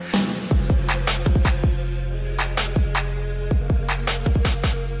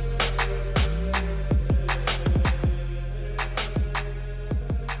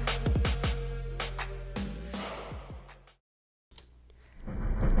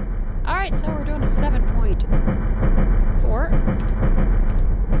Alright, so we're doing a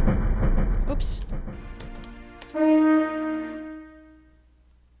 7.4. Oops.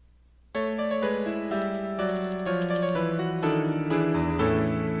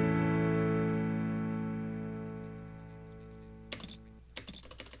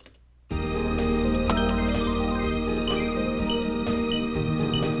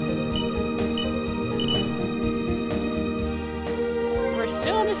 We're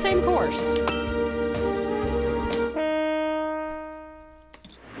still on the same course.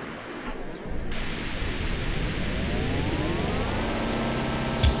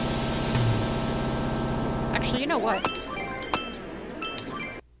 Actually, you know what?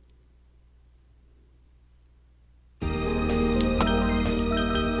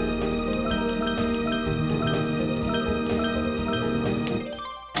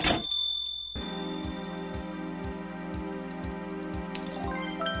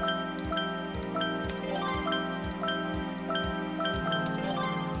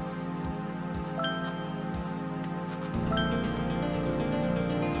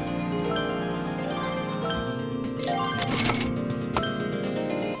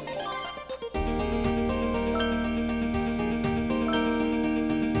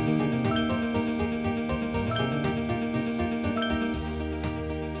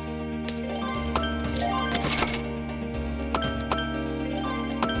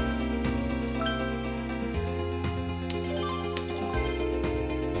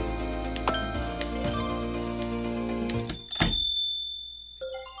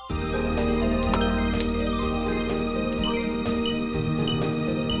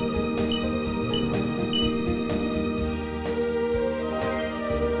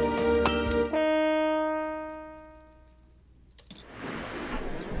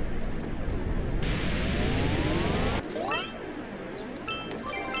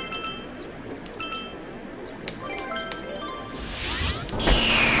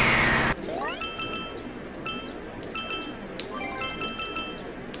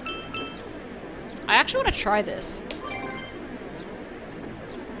 I actually want to try this.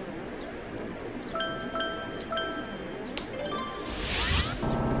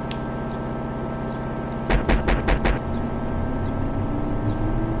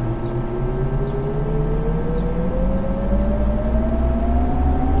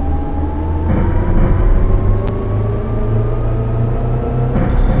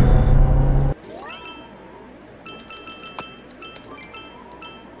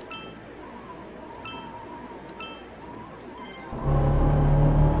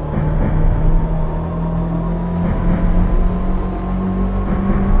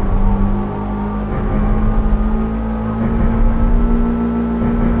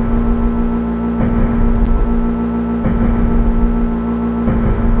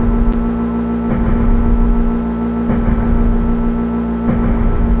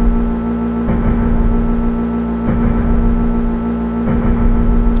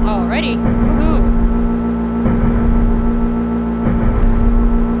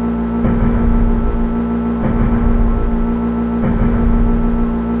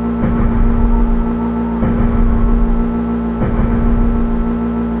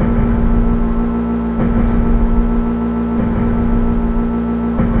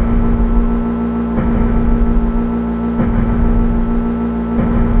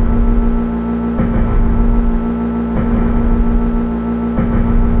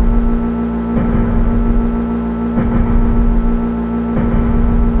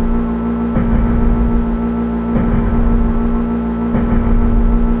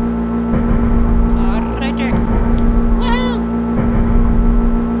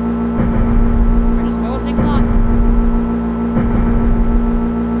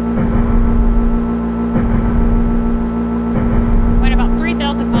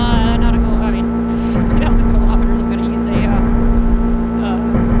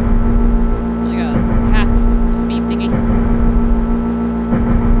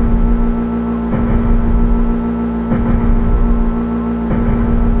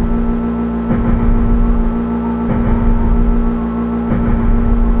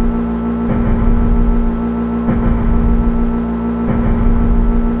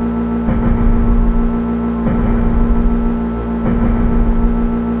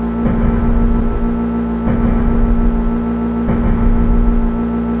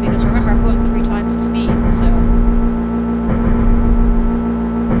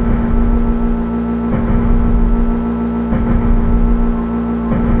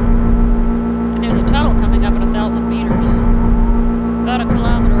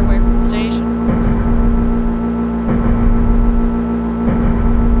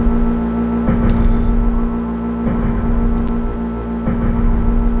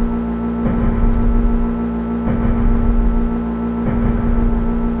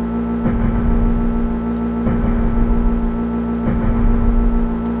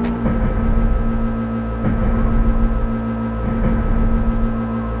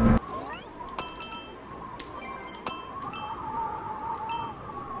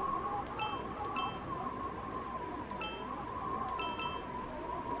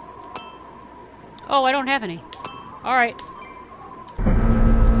 Oh, I don't have any. Alright.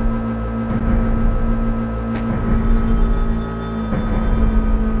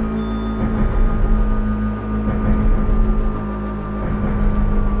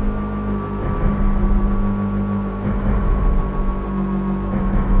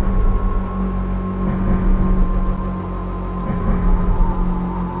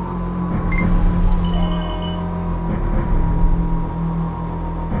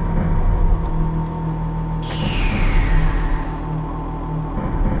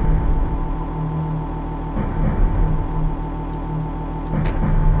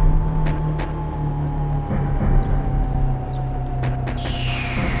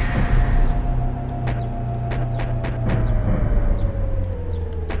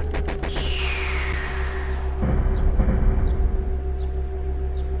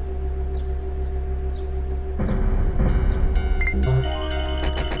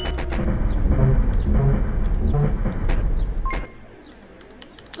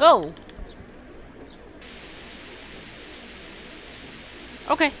 Oh!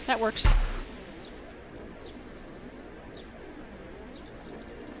 Okay, that works.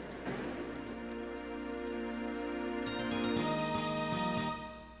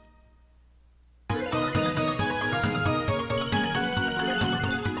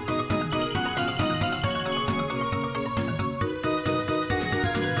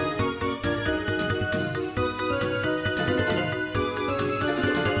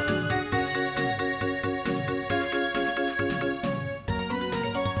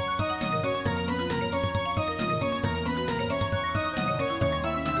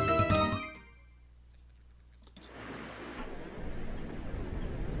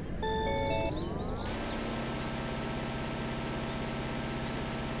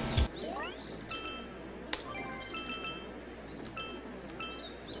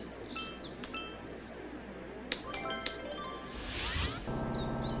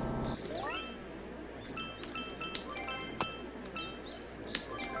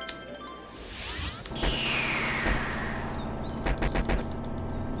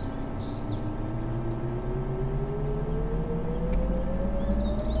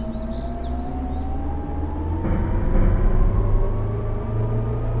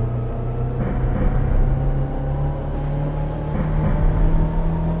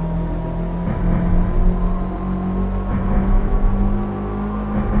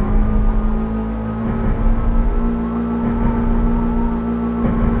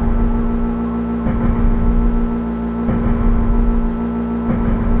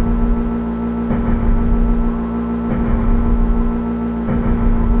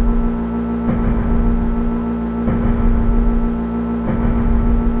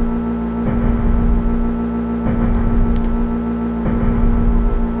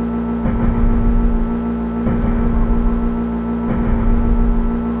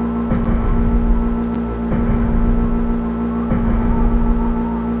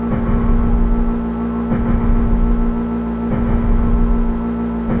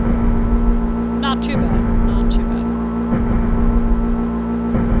 Not too bad. Not too bad.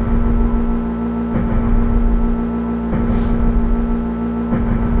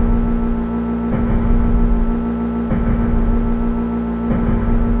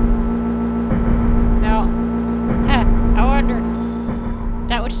 Now, I wonder...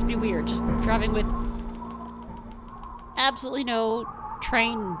 That would just be weird, just driving with absolutely no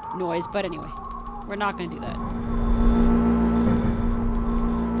train noise, but anyway, we're not going to do that.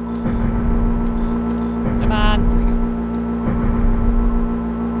 Come on, there we go.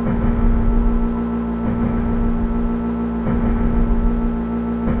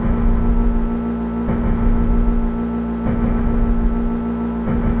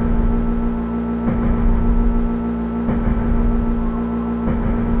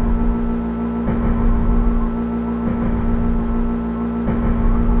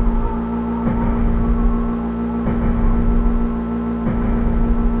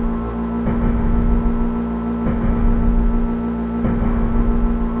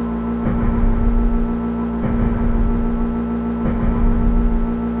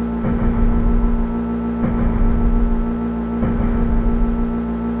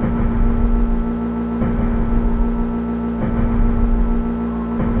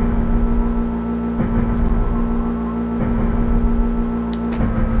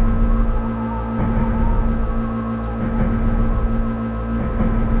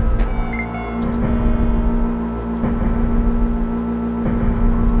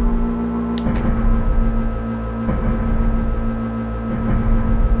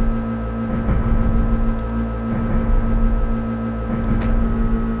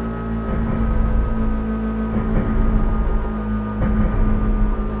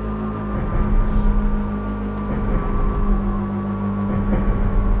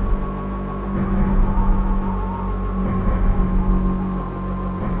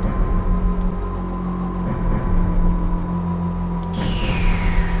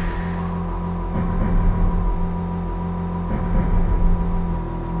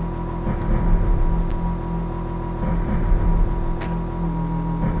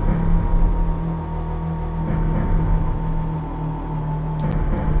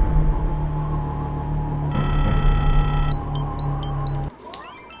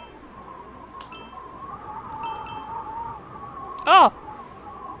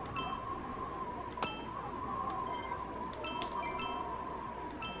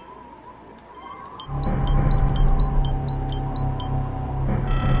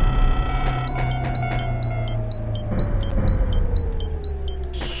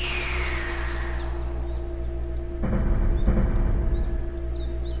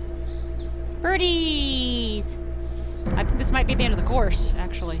 Goodies! I think this might be the end of the course,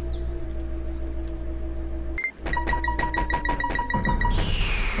 actually.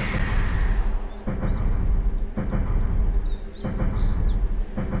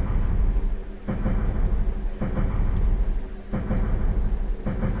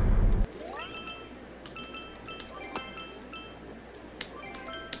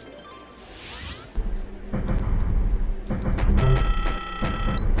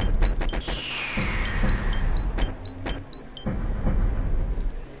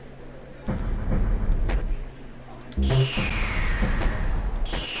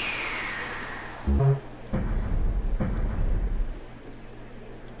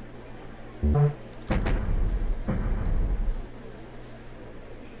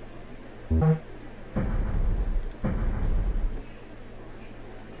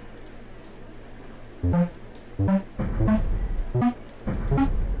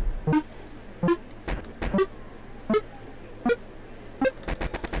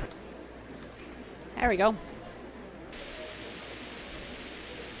 There we go.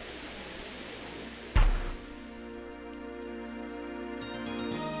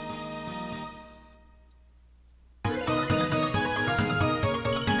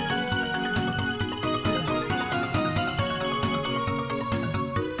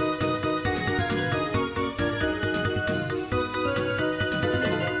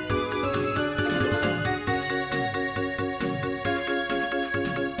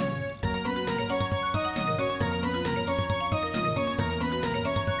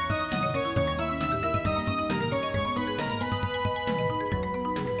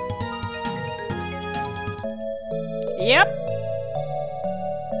 Yep.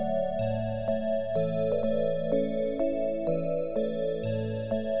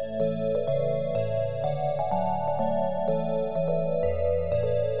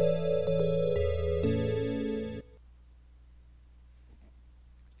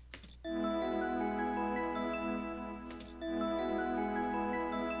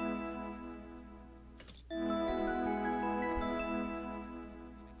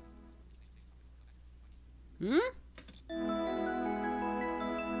 Hmm?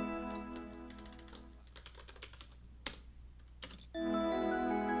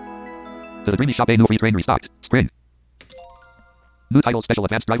 To the Dreamy Shop, a new free train restocked. Spring. New title, Special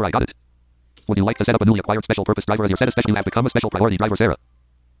Advanced Driver. I got it. Would you like to set up a newly acquired special purpose driver as your set? Especially you have become a special priority driver, Sarah.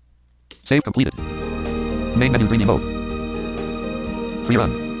 Save completed. Main menu, Dreamy mode. Free run.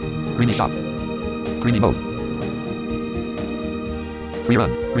 Dreamy Shop. Dreamy mode. Free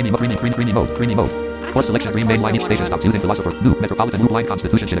run. Dreamy mode. Dreamy mode. Course selection, Green Main Line, each station stops using Philosopher, new, Metropolitan, Move Line,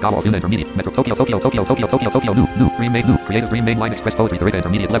 Constitution, Shinagawa, Ofuna, Intermediate, Metro, Tokyo, new, Green Main, new, Creative, Green Main Line, Express, Poetry, Torika,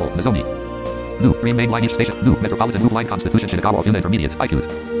 Intermediate level, Nozomi. New, Green Main Line, each station, new, Metropolitan, Move Line, Constitution, Shinagawa, Ofuna, Intermediate, IQ.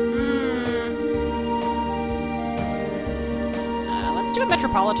 Let's do a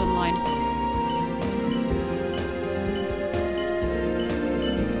Metropolitan line.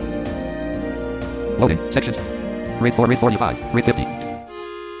 Loading, sections. Rate 4, rate 45, rate 50.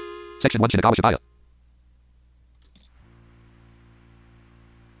 Section 1, Shinagawa, Shibuya.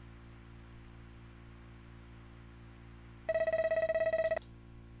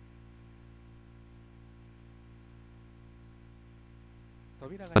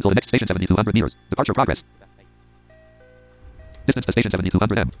 Until the next station, 7,200 meters. Departure progress. Distance to station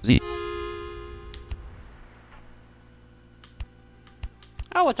 7,200 m. Z.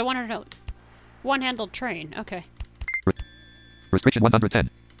 Oh, it's a one-handled train. Okay. Restriction 110.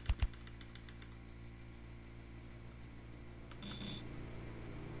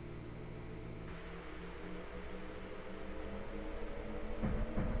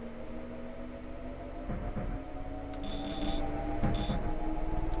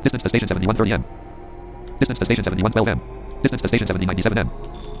 Distance to station 7130 m. Distance to station 7112 m. Distance to station 7097 m.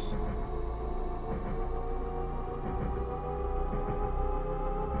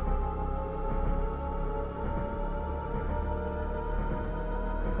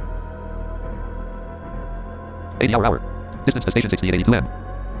 hour. Distance to station 6882 m.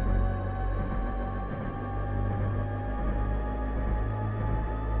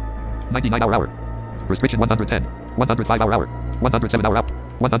 $99 hour. Restriction 110. 105 hour. 107 hour.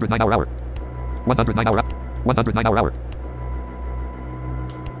 109 hour. 109 hour. 109 hour.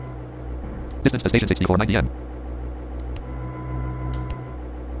 Distance to station 6490 m.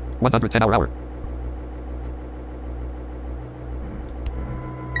 110 hour.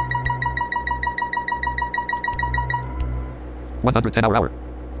 110 hour.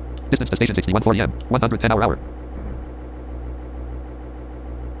 Distance to station 6140 m. 110 hour.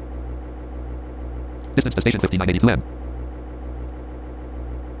 Distance to station 5982 m.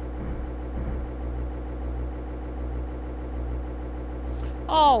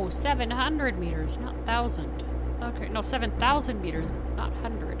 Oh, 700 meters, not 1,000. Okay, no, 7,000 meters, not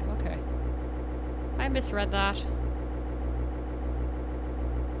 100. Okay. I misread that.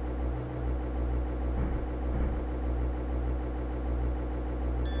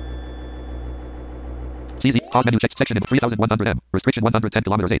 CZ. Pause menu checked section in 3100 M. Restriction 110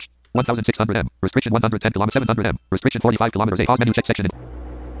 kilometers H. 1600 M. Restriction 110 kilometers 700 M. Restriction 45 kilometers H. Pause menu checked section in.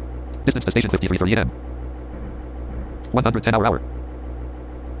 Distance to station 5338 M. 110 hour.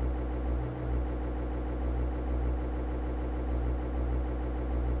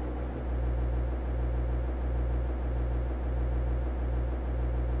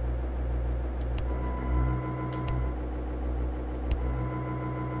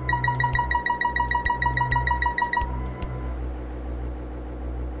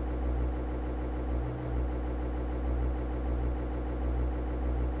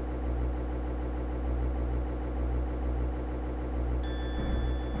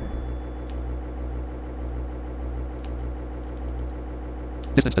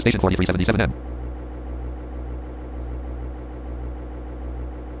 Distance to station 4377 M.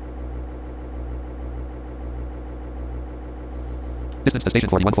 Distance to station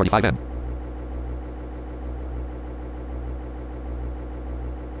 4145 M.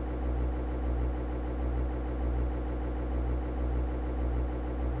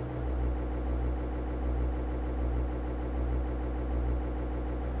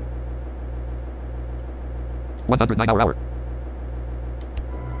 Hour.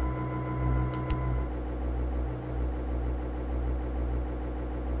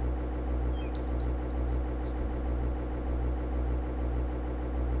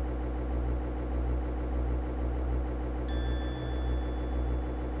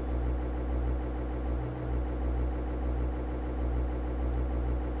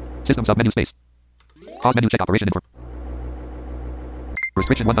 System submenu space. Pause menu check operation info.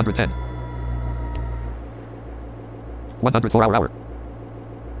 Restriction 110. 104 hour.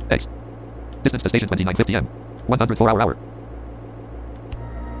 X. Distance to station 2950 M. 104 hour.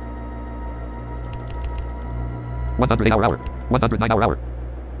 108 hour. 109 hour.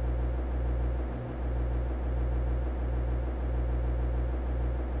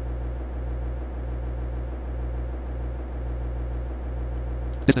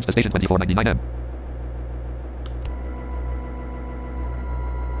 Distance to station 2499 M.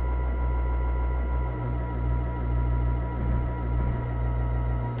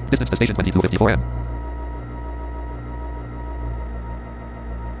 Distance to station 2254 M.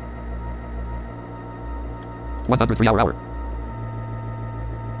 Hour.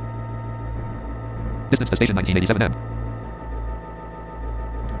 Distance to station 1987 M.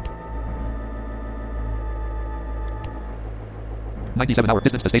 Hour.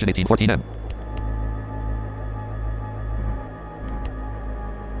 Distance to station 1814 M.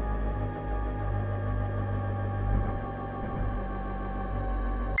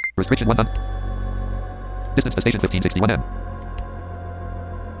 Restriction 100. Distance to station 1561 M.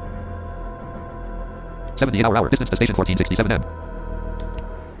 78 hour. Distance to station 1467 M.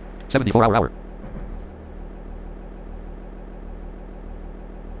 74 hour.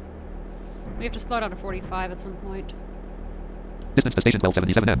 We have to slow down to 45 at some point. Distance to station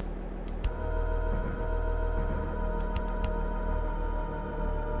 1277 M.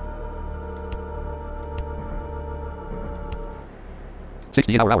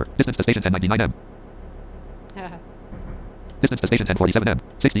 Hour. Distance to station 1099 M. Distance to station 1047 M.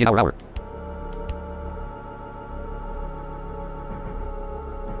 68 hour.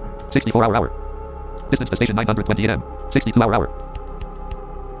 64 hour. Distance to station 928 M. 62 hour.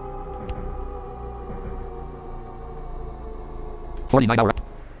 49 hour.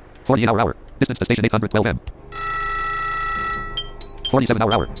 48 hour. Distance to station 812 M. 47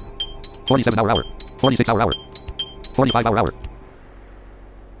 hour. 47 hour. 46 hour. 45 hour.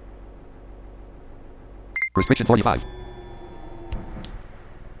 Restriction 45.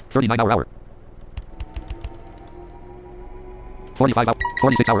 39 hour. 45 hour.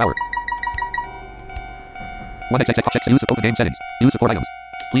 46 hour. 1xx checks use of open game settings. Use support items.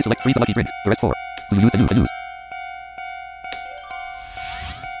 Please select free the lucky drink. The rest 4. To use.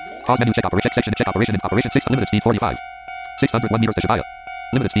 Pause menu check operation section check operation operation 6 limited speed 45. 601 meters to Shabaya.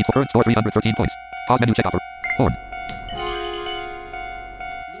 Limited speed for current score 313 points. Pause menu check horn.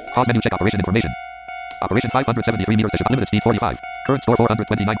 Pause menu check operation information. Operation 573 meters to Shabaya. Limited speed 45. Current score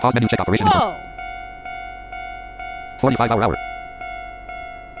 429. Pause menu check operation. Whoa! 45 hour.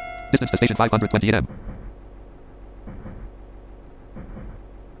 Distance to station 528 M.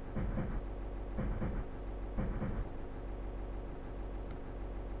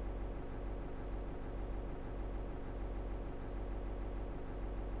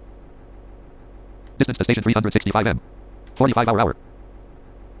 Distance to station 365 m. 45 hour.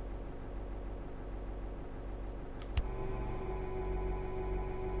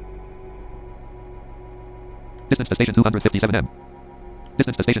 Distance to station 257 m.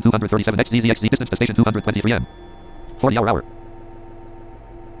 Distance to station 237 XZZXZ. Distance to station 223 m. 40 hour.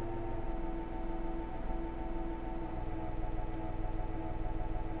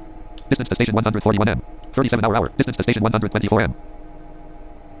 Distance to station 141 m. 37 hour. Distance to station 124 m.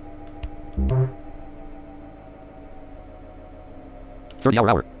 30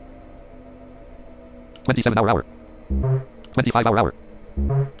 hour. 27 hour. 25 hour.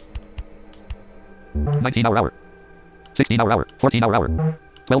 19 hour. 16 hour. 14 hour.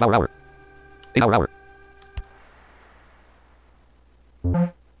 12 hour. 8 hour.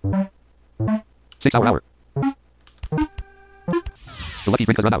 6 hour. The lucky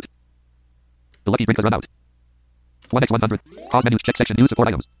drink has run out. The lucky drink has run out. 1x100. Pause menu. Check section. Use support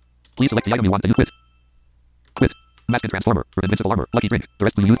items. Please select the item you want to use. Quit. Quit. Mask and transformer. For invincible armor. Lucky drink. The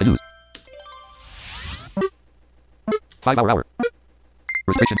rest will use to use. 5 hour.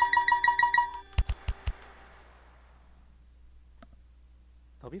 Restriction.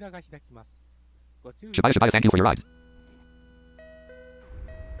 扉が開きます。ご注意。 Shabaya, thank you for your ride.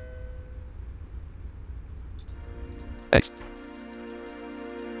 X.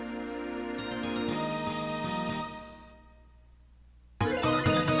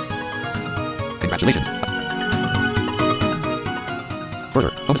 Congratulations.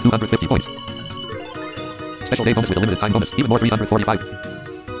 Further, bonus 250 points. Special day bonus with a limited time bonus, even more 345.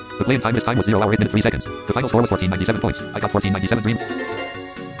 The play-in time this time was 0 hour 8 minutes 3 seconds. The final score was 1497 points. I got 1497 dream.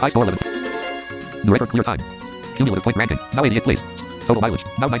 High score 11. New record clear time. Cumulative point ranking. Now 88th place. Total mileage.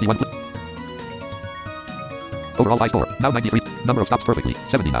 Now 91. Overall high score. Now 93. Number of stops perfectly.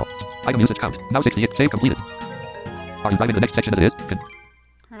 70 now. Item usage count. Now 68. Save completed. Are you driving the next section as it is?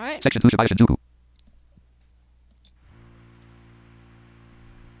 Alright. Section 2 Shibuya Shinjuku.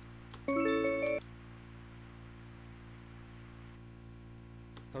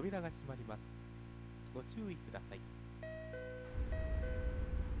 扉が閉まります。ご注意ください。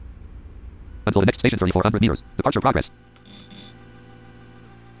 Until the next station 3400 meters. Departure progress.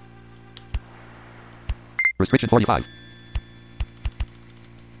 Restriction 45.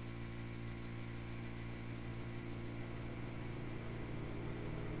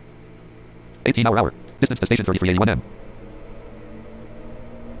 $18 hour. Distance to station 3381 m.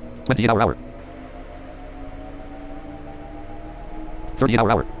 28 hour. 38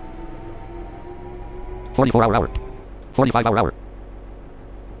 hour. 44 hour. 45 hour.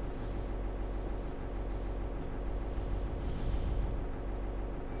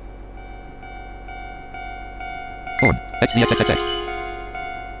 Horn. XDXXXX.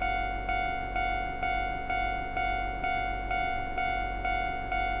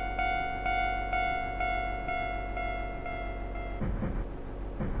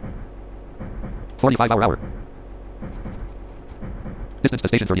 $45 hour. Distance to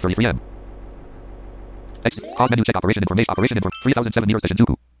station 3033 m. X. Pause menu check operation information. 3007 meters to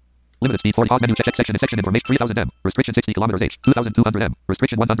Shinjuku. Limited speed 40. Pause menu check section information 3000 m. Restriction 60 kilometers h. 2200 m.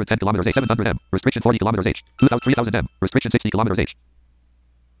 Restriction 110 kilometers h. 700 m. Restriction 40 kilometers h. 3000 m. Restriction 60 kilometers h.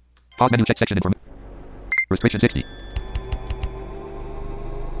 Pause menu check section information. Restriction 60.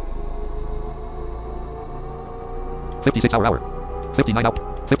 $56 hour. 59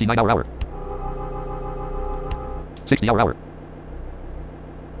 hour. 59 hour. 60 hour.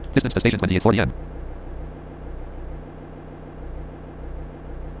 Distance to station 2840 m.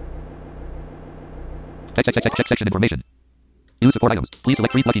 Check section information. Use support items. Please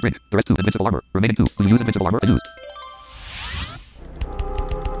select 3 lucky drink. The rest 2 invincible armor. Remaining 2. Do you use invincible armor to use?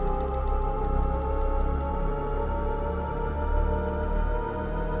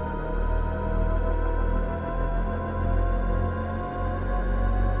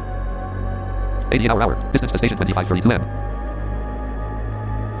 $88 hour. Distance to station 2532 m.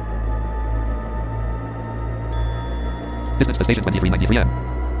 Distance to station 2393 m.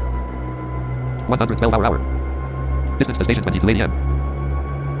 112 hour. Distance to station 2280 m.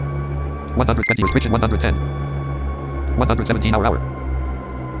 120 restriction 110. 117 hour.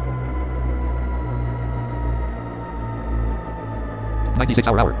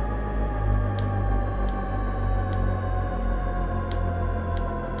 $96 hour.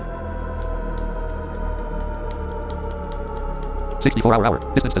 $64 hour.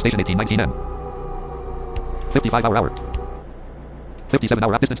 Distance to station 1819 m. 55 hour. 57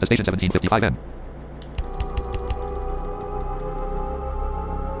 hour. Distance to station 1755 m.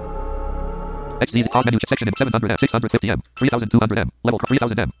 XZ pause menu check section in 700 m. 650 m. 3200 m. Level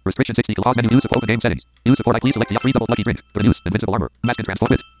 3000 m. Restriction 60. Pause menu. Use support open game settings. Use support. Please select the 3 double lucky drink. The news. Invincible armor. Mask and transform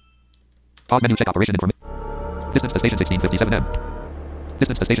with. Pause menu check operation information. Distance to station 1657 m.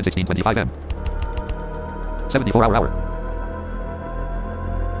 Distance to station 1625 m. 74 hour.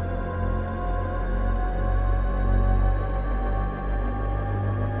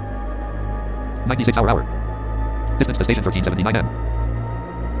 96 hour. Distance to station 1379 m.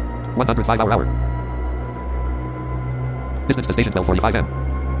 105 hour. Distance to station 1245 m.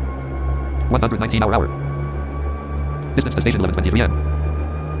 119 hour. Distance to station 1123 m.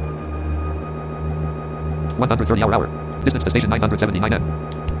 130 hour. Distance to station 979 m.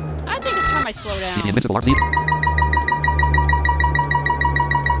 I think it's time I slow The down. invincible arm seat.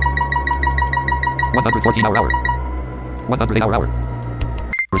 114 hour. 108 hour.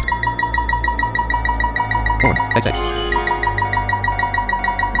 Horn. XX.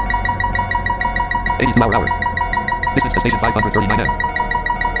 82 hour. Distance to station 539 m.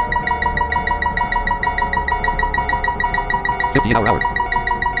 58 hour.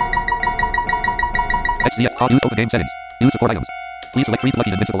 XCF. Use open game settings. Use support items. Please select free lucky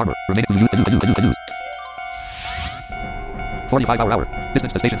invincible armor. Remain to use. 45 hour.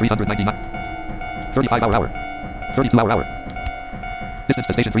 Distance to station 399. 35 hour. 32 hour. Distance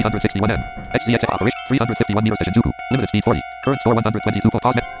to station 361 m. XCXF operation 351 meters to Shinjuku. Limited speed 40. Current score 122.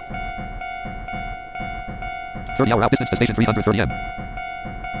 Pause net. 30 hour. Distance to station 330 m.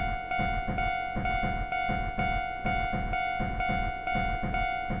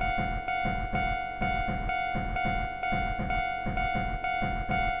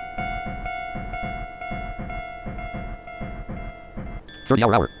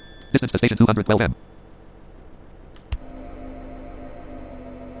 Hour. Distance to station 212 m.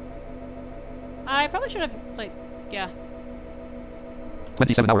 I probably should have, like, yeah.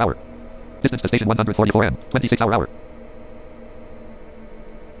 27 hour. Distance to station 144 m. 26 hour.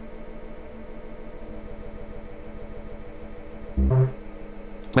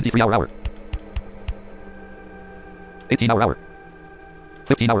 23 hour. 18 hour.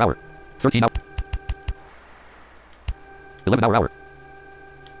 15 hour. 13 hour. 11 hour.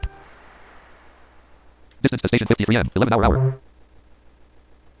 Distance to station 53 m. 11 hour.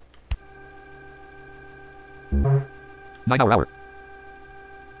 9 hour.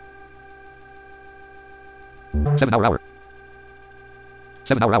 7 hour.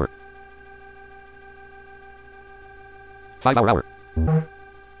 7 hour. 5 hour.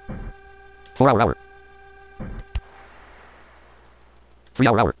 4 hour. 3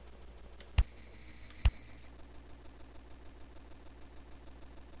 hour.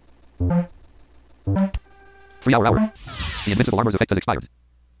 3 hour. The invincible armor's effect has expired.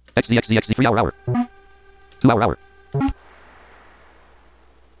 XZ 3 hour. 2 hour.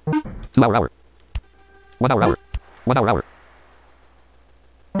 2 hour. 1 hour. 1 hour.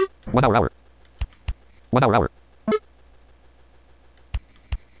 1 hour. 1 hour.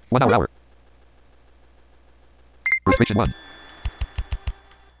 1 hour. Restriction 1.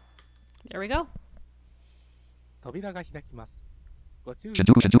 There we go. 扉が開きます。ご注意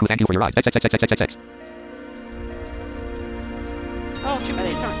Shinjuku, thank you for your ride. XXXXXX. Oh, too bad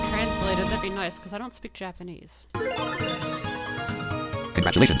these aren't translated. That'd be nice, because I don't speak Japanese.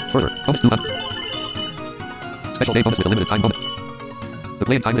 Congratulations. Further. Bonus 200. Special day bonus with a limited time bonus. The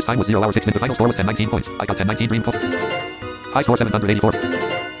play-in time this time was 0 hours 6 minutes. The final score was 1019 points. I got 1019 dream points. High score 784.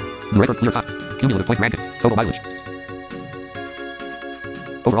 New record clear top. Cumulative point ranking. Total mileage.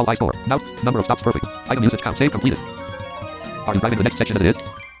 Overall high score. Now, number of stops perfect. Item usage count. Save completed. Are you driving the next section as it is?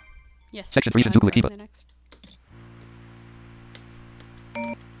 Yes. Section 3, I'm Shinjuku grabbing Akiba. the next.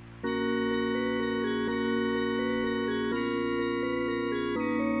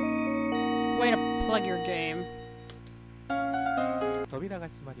 Way to plug your game. 扉が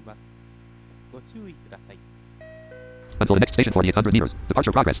閉まります。ご注意ください。 Until the next station 4800 meters.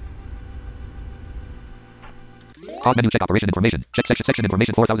 Departure progress. Pause menu check operation information. Check section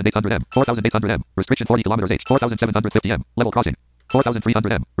information 4800 m. 4800 m. Restriction 40 kilometers H. 4750 m. Level crossing.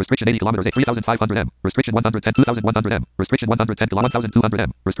 4300 m. Restriction 80 kilometers H. 3500 m. Restriction 110 2100 m. Restriction 110 kilo 1200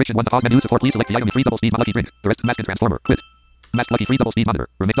 m. Restriction 1 pause menu support. Please select the item free double speed lucky drink. The rest mask and transformer. Quit. Mask lucky free double speed monitor.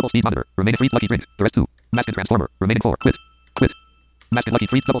 Remain double speed monitor. Remain free lucky drink. The rest 2. Mask and transformer. Remaining 4. Quit. Quit. Mask and lucky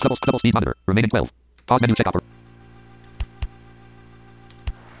free double speed monitor. Remaining 12. Pause menu check operation.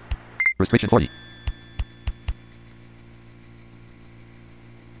 Restriction 40.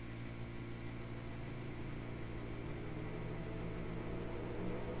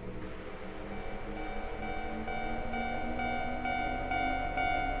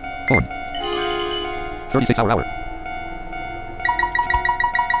 Horn. 36 hour.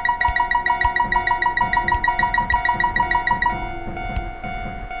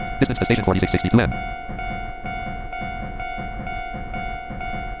 Distance to station 4662 m.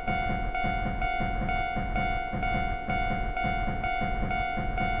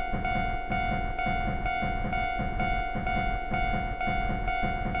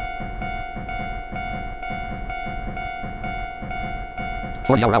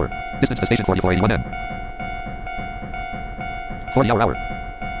 40 hour. Distance to station 4481 M. 40 hour.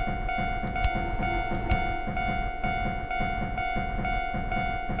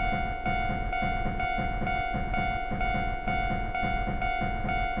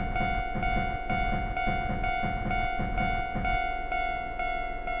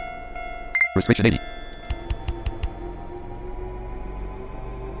 Restriction 80.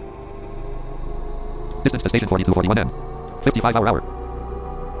 Distance to station 4241 M. 55 hour.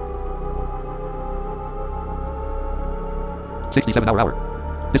 67 hour.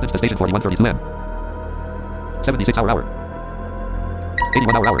 Distance to station 4132 M. 76 hour.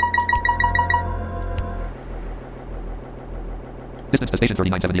 81 hour. Distance to station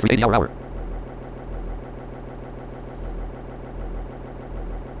 3973 80 hour.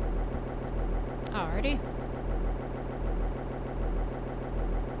 Alrighty.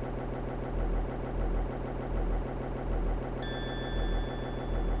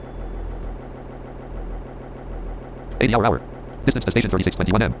 Hour. Distance to station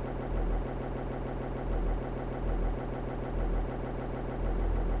 3621 M.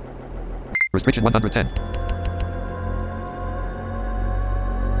 Restriction 110.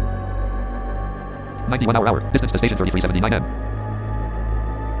 91 hour. Distance to station 3379 M.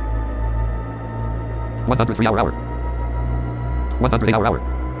 103 hour. 108 hour.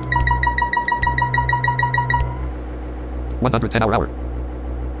 110 hour.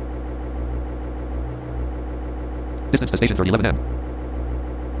 Distance to station 3011 M.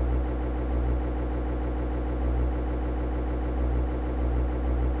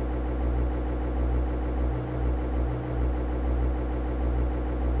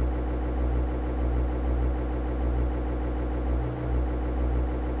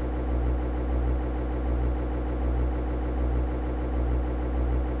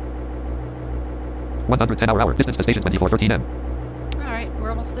 Hour. Distance to station 2413 M. Alright, we're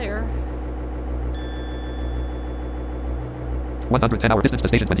almost there. 110 hour. Distance to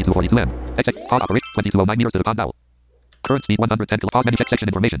station 2242 M. Exit. Pause operation. 2209 meters to the Condal. Current speed 110 km. Pause menu check section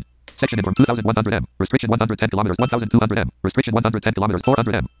information. Section inform 2100 M. Restriction 110 kilometers 1200 M. Restriction 110 kilometers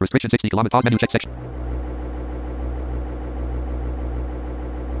 400 M. Restriction 60 km. Pause menu check section.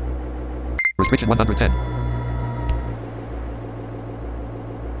 Restriction 110.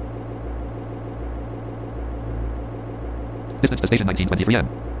 Distance to station 1923 M.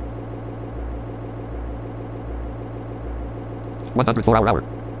 104 hour.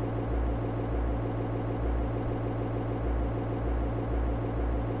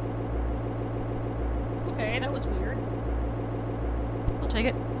 Okay, that was weird. I'll take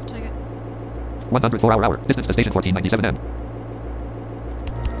it. 104 hour. Distance to station 1497 M.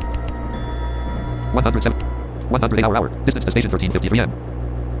 107. 108 hour. Distance to station 1353 M.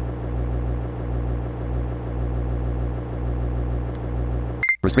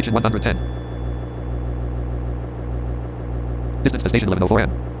 Restriction 110. Distance to station 1104 M.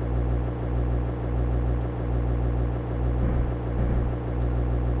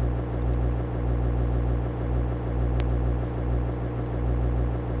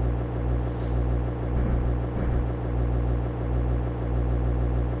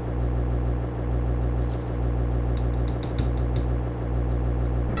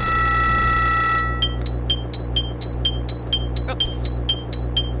 Oops.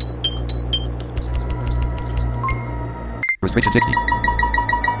 Restriction 60.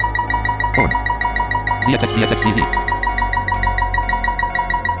 Phone. ZXXZXXZZ.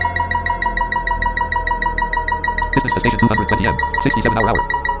 Distance to station 220 M. 67 hour.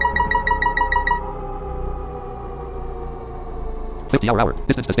 50 hour.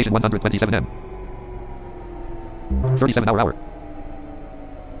 Distance to station 127 M. 37 hour.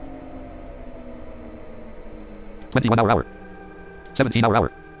 21 hour. 17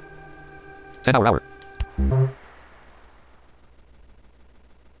 hour. 10 hour.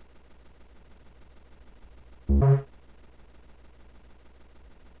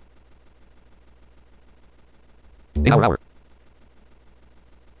 8 hour.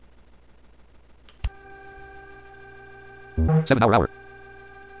 7 hour.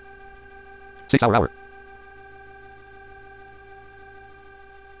 6 hour.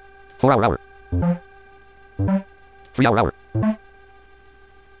 4 hour. 3 hour.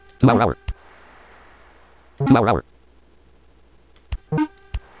 2 hour. 2 hour.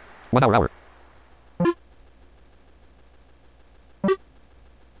 1 hour.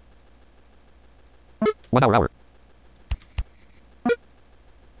 1 hour.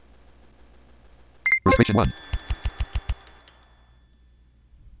 Restriction 1.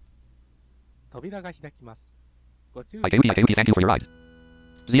 扉が開きます。ご注意 IKUP, IKUP, thank you for your ride.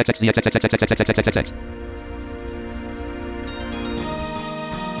 ZXX, ZXXXXXXXXXX.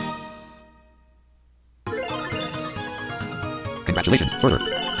 Congratulations. Further.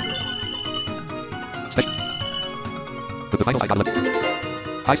 Special. With the final icon left.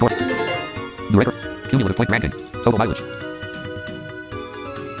 High score. New record. Cumulative point ranking. Total mileage.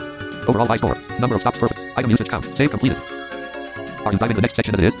 Overall high score. Number of stops perfect. Item usage count. Save completed. Are you driving the next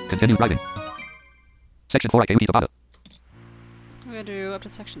section as it is? Continue driving. Section 4 Ikeuti Tabata. We're gonna do up to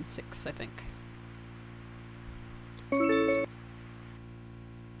section 6, I think.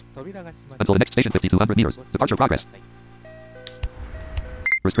 扉が閉まり Until the next station 5200 meters. ご注意 Departure くだ progress. さい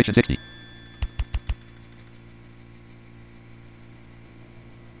Restriction 60.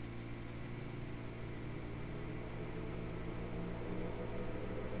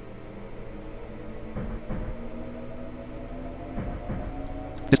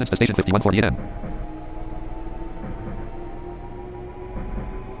 Distance to station 5140 AM.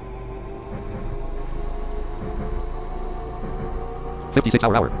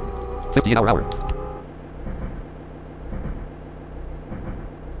 $56 hour. 58 hour.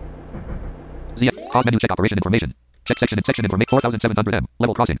 ZF. Pause menu check operation information. Check section and section information. 4700 M.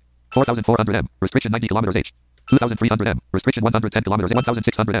 Level crossing. 4400 M. Restriction 90 kilometers H. 2300 M. Restriction 110 kilometers.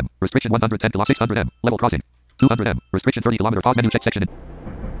 1600 M. Restriction 110 kilometers. 600 M. Level crossing. 200 M. Restriction 30 kilometers. Pause menu check section.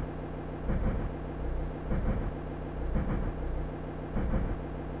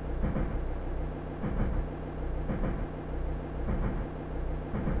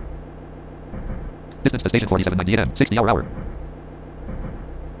 Distance to station 4790 AM. 60 hour.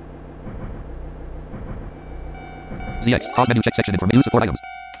 ZX. Pause menu check section information. Use support items.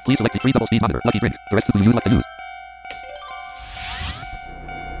 Please select the free double speed monitor. Lucky drink. The rest to use left to use.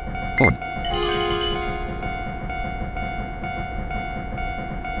 Horn.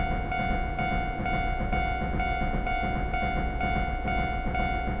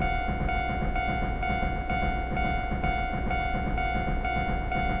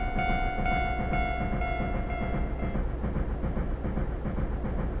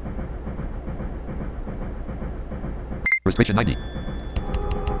 Restriction 90.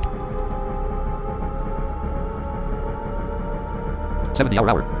 $70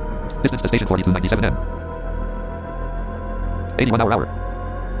 hour. Distance to station 4297 M. 81 hour.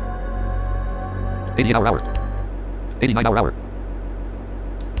 88 hour. 89 hour.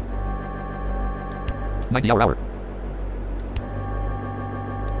 90 hour.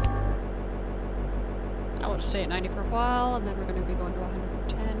 I want to stay at 90 for a while, and then we're going to be going to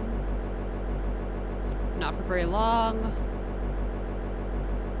 110. Not for very long.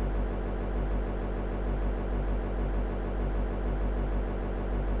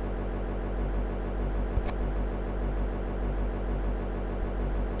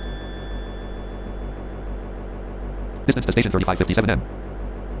 Distance to station 3557 M.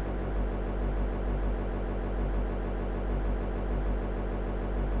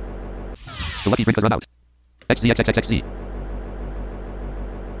 The lucky drink has run out. XZXXXZ.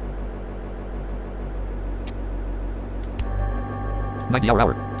 $90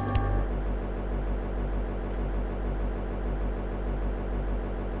 hour.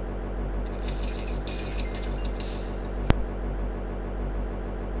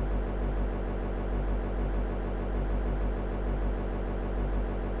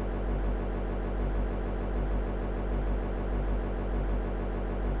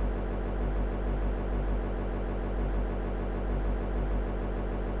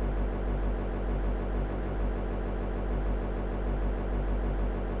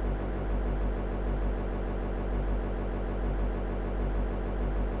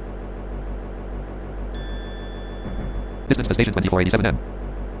 Distance to station 2487 M.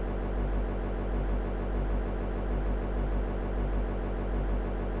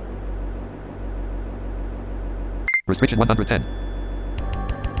 Restriction 110.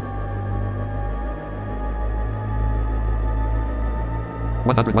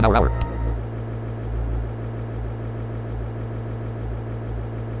 $101 hour.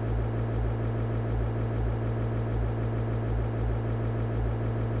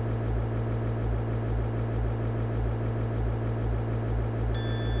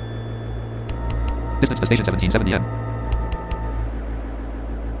 Distance to station 1770 M.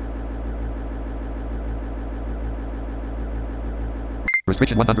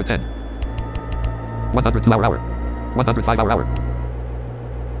 Restriction 110. 102 hour. 105 hour.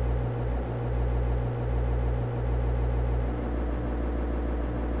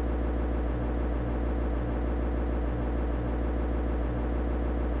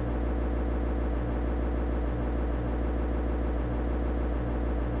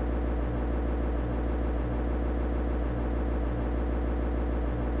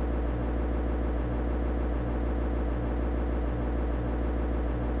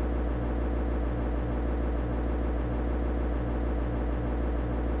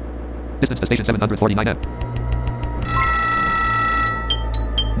 Distance to station 749 m.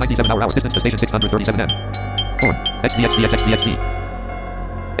 97 hour. Distance to station 637 m. Horn. XD.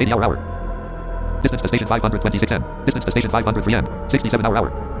 80 hour. Distance to station 526 m. Distance to station 503 m. 67 hour.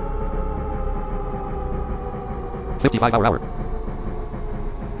 55 hour.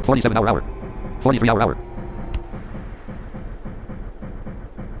 47 hour. 43 hour. Res-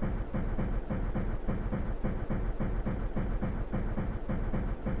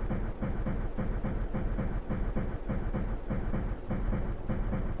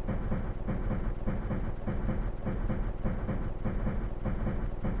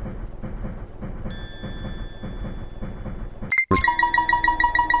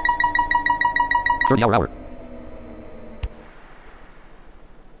 30 hour.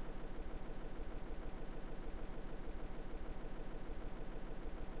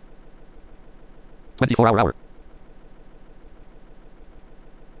 24 hour.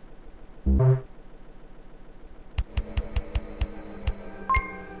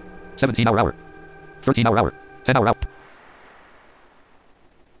 17 hour. 13 hour. 10 hour.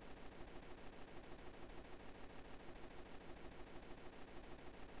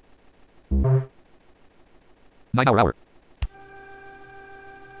 9 hour.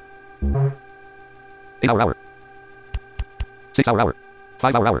 8 hour. 6 hour.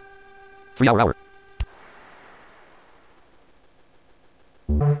 5 hour. 3 hour.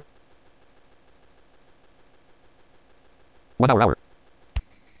 1 hour.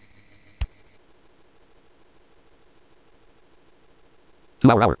 2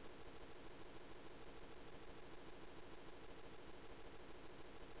 hour.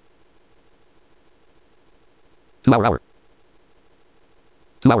 2 hour.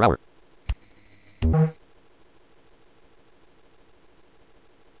 2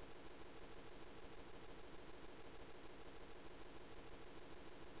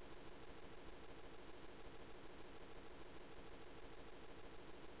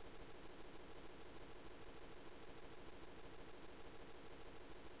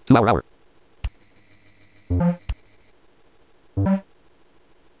 hour.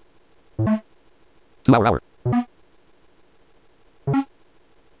 2 hour. 2 hour.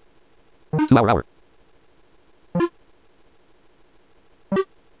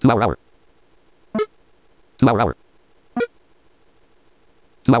 2 hour. 2 hour. 2 hour.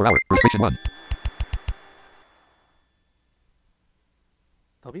 2 hour. Restriction 1.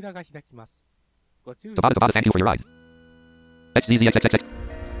 扉が開きます。ご注意 Tabata, thank you for your ride. XZZXXX.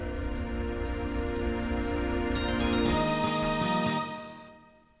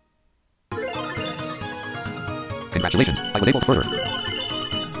 Congratulations, I was able to further.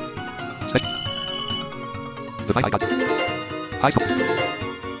 Goodbye, I got. High score.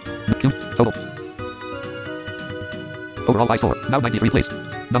 Total. Overall high score, now 93 place.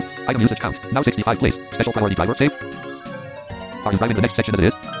 Item usage count, now 65 place. Special priority driver, save. Are you driving the next section as it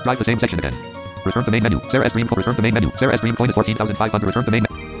is? Drive the same section again. Return to main menu. Sarah S. Dream Coin. Return to main menu. Sarah S. Dream Coin is 14,500. Return to main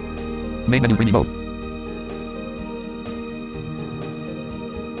main menu. Premium mode.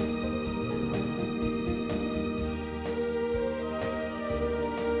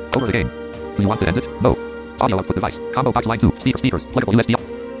 Over the game. Do you want to end it? No. Audio output device. Combo box line 2. Speakers. Pluggable USB.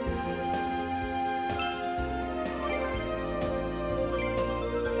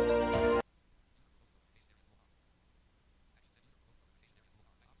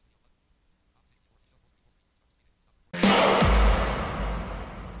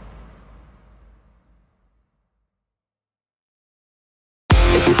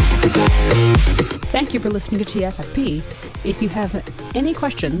 Thank you for listening to TFFP. If you have any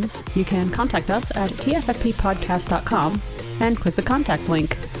questions, you can contact us at tffppodcast.com and click the contact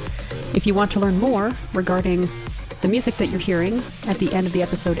link. If you want to learn more regarding the music that you're hearing at the end of the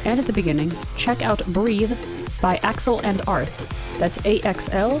episode and at the beginning, check out Breathe by Axel and Arth. That's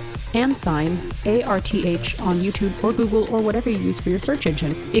AXL and sign ARTH on YouTube or Google or whatever you use for your search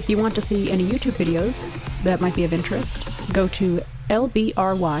engine. If you want to see any YouTube videos that might be of interest, go to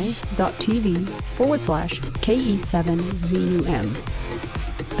lbry.tv/KE7ZUM.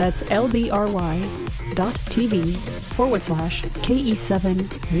 That's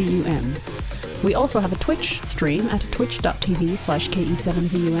lbry.tv/KE7ZUM. We also have a Twitch stream at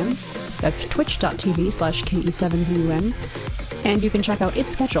twitch.tv/KE7ZUM. That's twitch.tv/KE7ZUM. And you can check out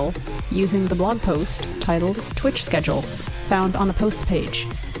its schedule using the blog post titled Twitch Schedule, found on the posts page.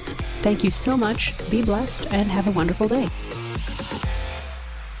 Thank you so much, be blessed, and have a wonderful day.